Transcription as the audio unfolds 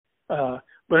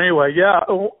But anyway, yeah,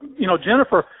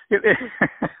 Jennifer,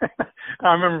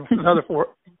 I remember another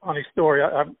funny story.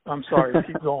 I'm sorry to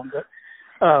keep going, but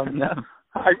No.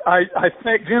 I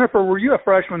think, Jennifer, were you a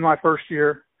freshman my first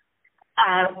year?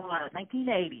 I was,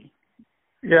 1980.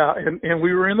 Yeah, and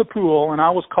we were in the pool, and I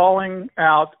was calling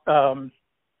out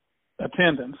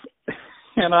attendance,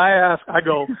 and I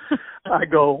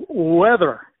go,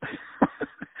 weather,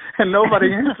 and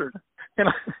nobody answered,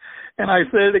 and I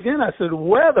said it again. I said,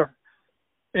 weather,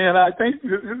 and I think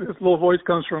this little voice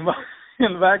comes from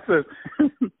in the back, says,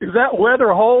 is that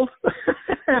Weather Holt?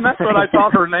 And that's what I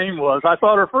thought her name was. I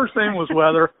thought her first name was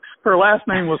Weather, her last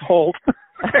name was Holt.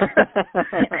 What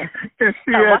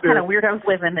kind of weirdos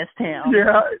live in this town?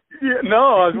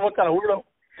 What kind of weirdo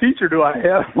teacher do I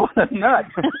have? What a nut.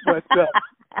 But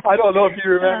I don't know if you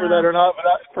remember that or not, but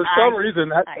for some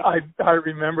reason I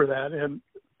remember that. And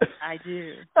I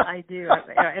do. As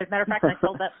a matter of fact, I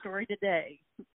told that story today.